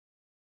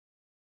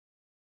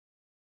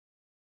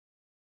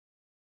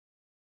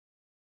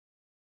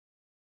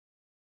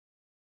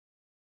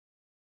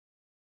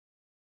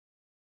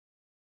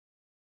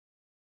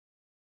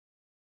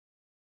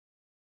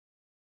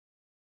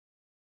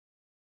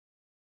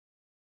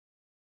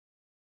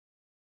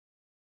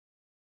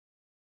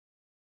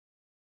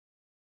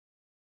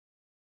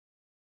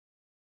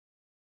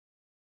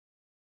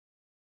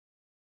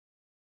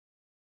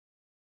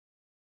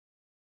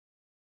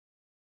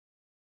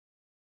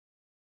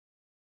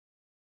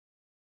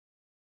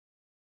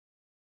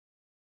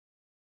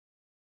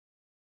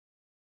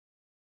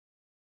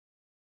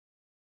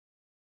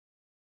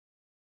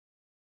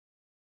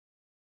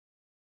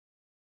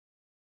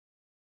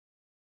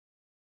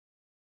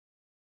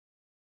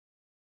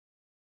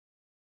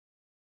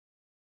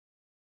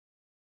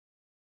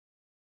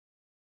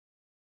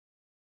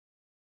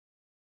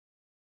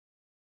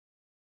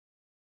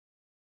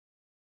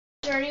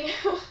already.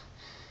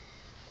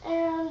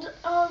 And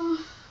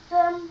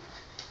then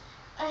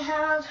I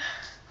have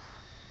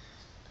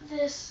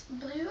this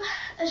blue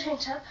tank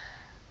top.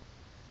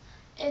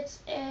 It's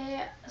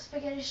a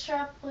spaghetti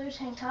strap blue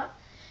tank top.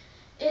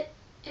 It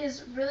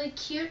is really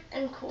cute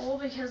and cool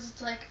because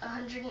it's like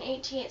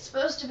 118. It's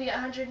supposed to be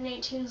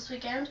 118 this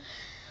weekend.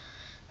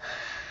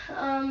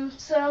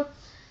 So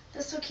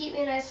this will keep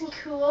me nice and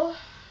cool.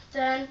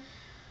 Then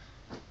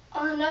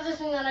another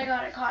thing that I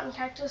got at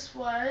Cactus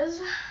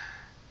was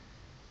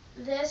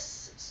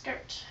this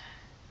skirt.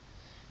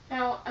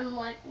 Now I'm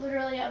like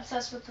literally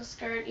obsessed with this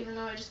skirt, even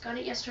though I just got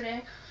it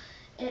yesterday.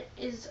 It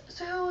is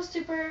so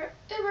super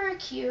uber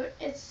cute.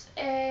 It's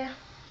a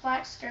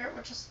black skirt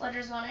with just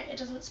letters on it. It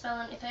doesn't spell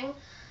anything.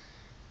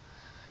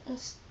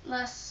 It's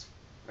less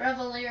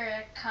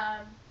Revelerica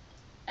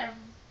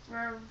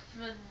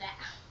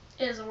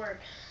is a word.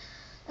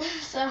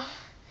 So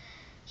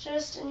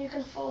and you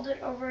can fold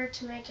it over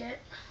to make it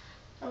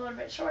a little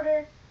bit shorter.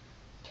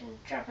 You can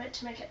drop it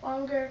to make it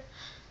longer.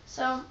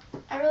 So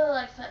I really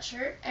like that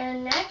shirt.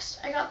 And next,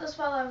 I got this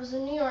while I was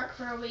in New York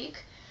for a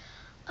week.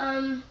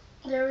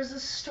 There was a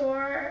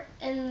store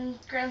in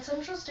Grand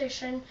Central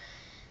Station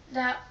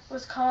that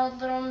was called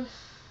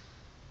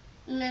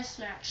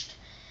LittleMisMached.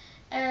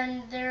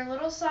 And they're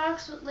little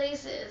socks with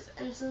laces.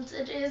 And since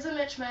it is a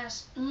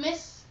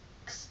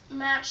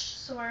mismatched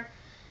store,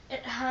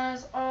 it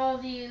has all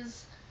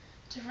these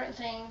different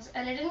things.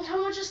 And it didn't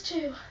come with just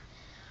 2.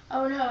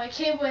 Oh no, it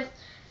came with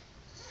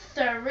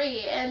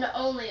 3 and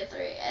only a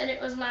 3. And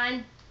it was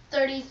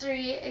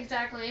 $9.33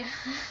 exactly.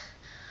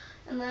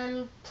 And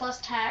then plus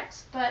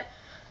tax. But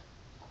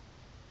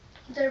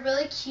they're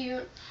really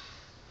cute.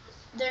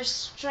 They're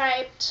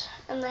striped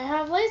and they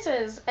have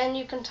laces, and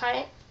you can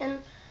tie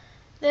in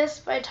this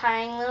by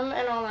tying them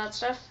and all that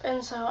stuff.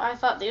 And so I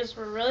thought these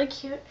were really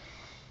cute,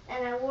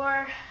 and I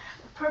wore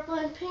the purple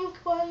and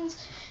pink ones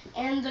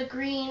and the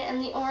green and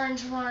the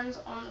orange ones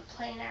on the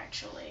plane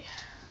actually.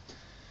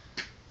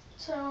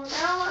 So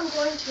now I'm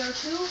going to go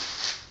to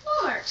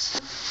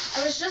Walmart.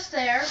 I was just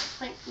there,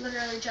 like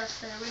literally just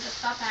there. We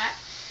just got back,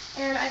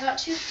 and I got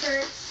 2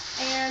 shirts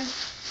and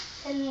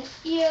an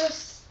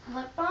EOS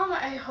lip balm.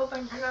 I hope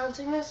I'm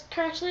pronouncing this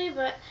correctly,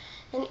 but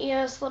an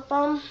EOS lip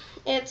balm.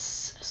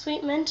 It's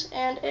sweet mint,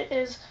 and it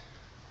is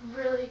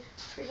really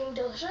freaking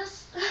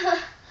delicious.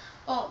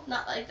 Well,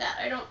 not like that.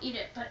 I don't eat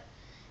it, but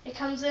it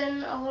comes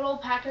in a little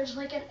package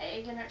like an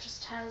egg, and it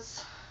just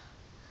has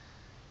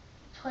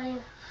plain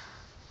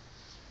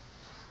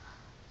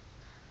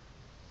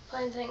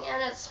thing,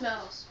 and it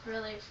smells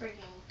really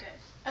freaking good.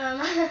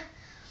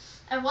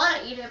 I want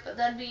to eat it, but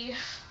that'd be,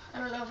 I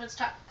don't know if it's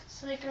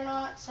toxic or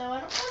not, so I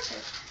don't want to.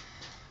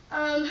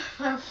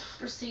 My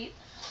receipt.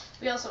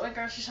 We also went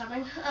grocery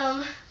shopping.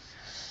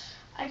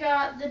 I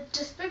got the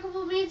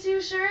Despicable Me 2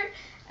 shirt,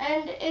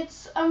 and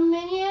it's a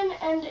Minion,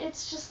 and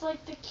it's just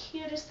like the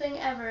cutest thing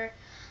ever.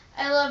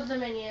 I love the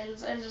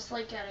Minions, and just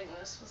like getting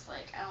this was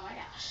like, oh my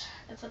gosh,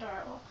 it's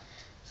adorable.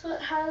 So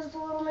it has the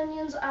little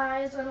Minion's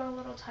eyes and a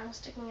little tongue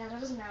sticking out of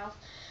his mouth.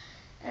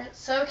 And it's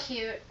so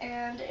cute,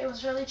 and it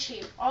was really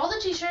cheap. All the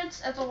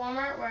t-shirts at the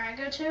Walmart where I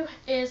go to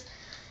is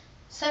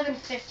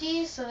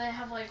 $7.50, so they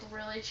have like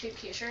really cheap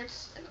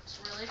t-shirts, and it's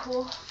really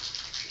cool.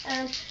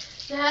 And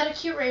they had a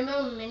cute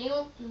rainbow Minnie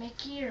or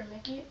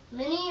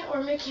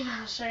Mickey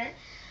Mouse shirt,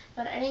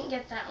 but I didn't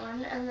get that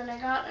one. And then I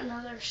got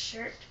another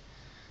shirt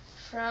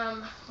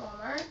from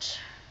Walmart.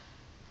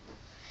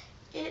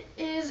 It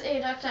is a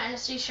Duck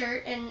Dynasty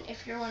shirt, and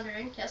if you're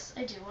wondering, yes,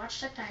 I do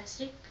watch Duck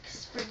Dynasty because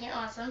it's freaking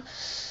awesome.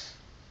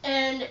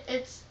 And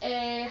it's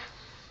a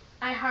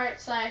I Heart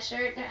Psy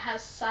shirt, and it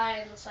has Psy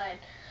on the side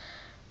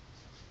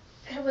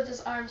with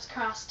his arms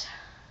crossed.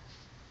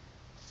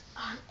 It's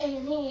on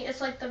A&E. It's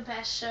like the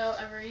best show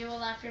ever. You will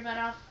laugh your butt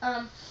off.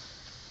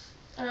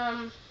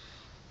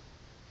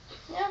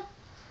 Yeah,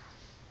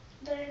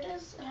 there it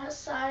is. It has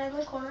Psy in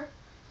the corner.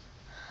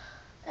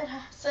 It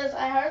says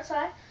I Heart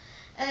Psy.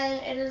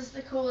 And it is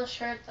the coolest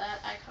shirt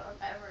that I could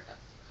have ever done.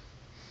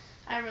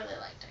 I really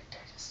like Duck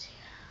Dynasty.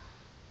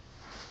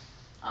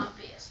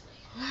 Obviously.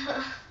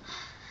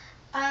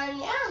 And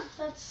yeah,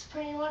 that's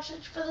pretty much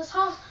it for this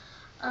haul.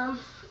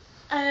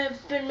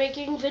 I've been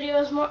making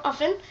videos more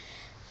often,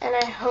 and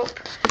I hope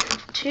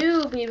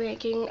to be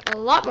making a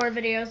lot more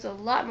videos a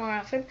lot more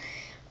often.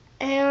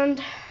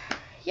 And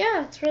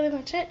yeah, that's really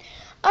much it.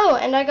 Oh,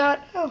 and I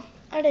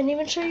didn't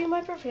even show you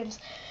my perfumes.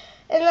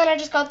 And then I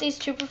just got these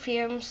 2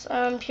 perfumes,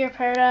 Pure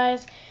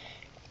Paradise.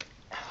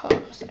 Hold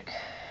on a sec.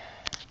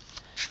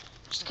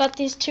 Just got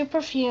these 2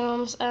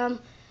 perfumes,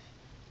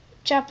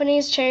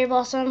 Japanese Cherry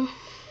Blossom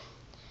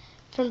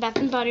from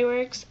Bath & Body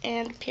Works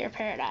and Pure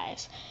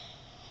Paradise.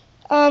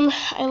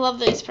 I love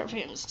these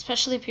perfumes,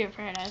 especially Pure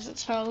Paradise. It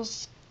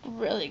smells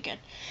really good.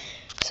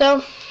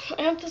 So,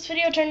 I hope this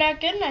video turned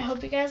out good, and I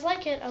hope you guys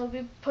like it. I'll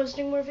be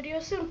posting more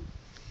videos soon.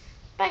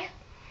 Bye.